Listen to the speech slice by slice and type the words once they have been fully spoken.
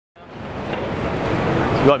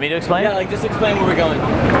You want me to explain? Yeah, like just explain where we're going.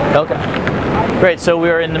 Okay. Great, so we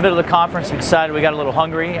were in the middle of the conference. We decided we got a little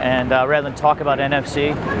hungry, and rather than talk about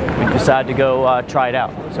NFC, we decided to go try it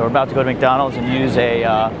out. So we're about to go to McDonald's and use an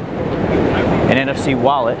NFC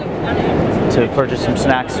wallet to purchase some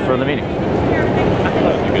snacks for the meeting.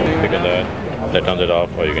 You can pick on that turns it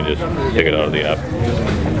off, or you can just take it out of the app.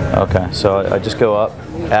 Okay, so I just go up,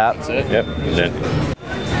 app. That's it? Yep, and then.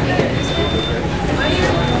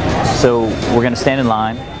 So we're going to stand in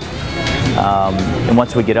line, and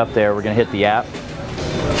once we get up there, we're going to hit the app,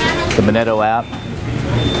 the Moneto app,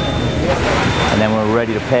 and then when we're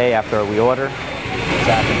ready to pay after we order,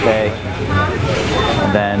 tap and pay,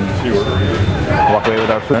 and then walk away with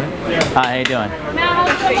our food. Hi, how you doing?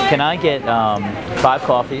 Can I get 5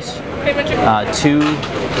 coffees, 2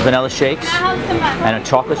 vanilla shakes, and a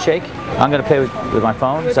chocolate shake? I'm going to pay with my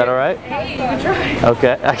phone. Is that all right? Hey, you can try.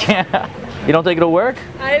 Okay. I can't. You don't think it'll work?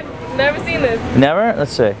 I've never seen this. Never?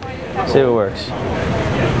 Let's see. See if it works.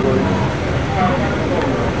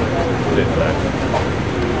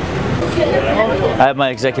 I have my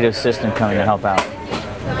executive assistant coming to help out.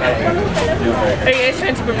 Are you guys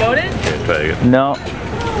trying to promote it? Try it again. No,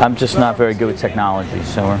 I'm just not very good with technology,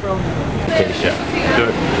 so we're... Yeah, do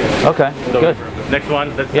it. Okay, good. Next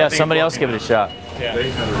one. Yeah, somebody else give it a shot. Yeah.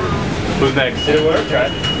 Who's next? Did it work?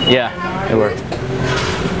 Right? Yeah, it worked.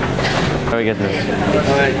 How do we get this?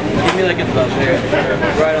 Alright, give me like a thumbs here.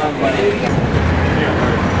 Right on, buddy.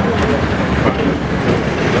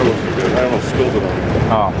 I almost spilled it on.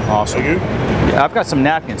 Oh, awesome. Yeah, I've got some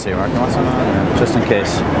napkins here, Mark. You want some? Just in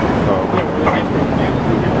case.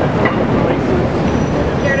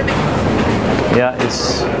 Yeah,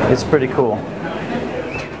 it's pretty cool.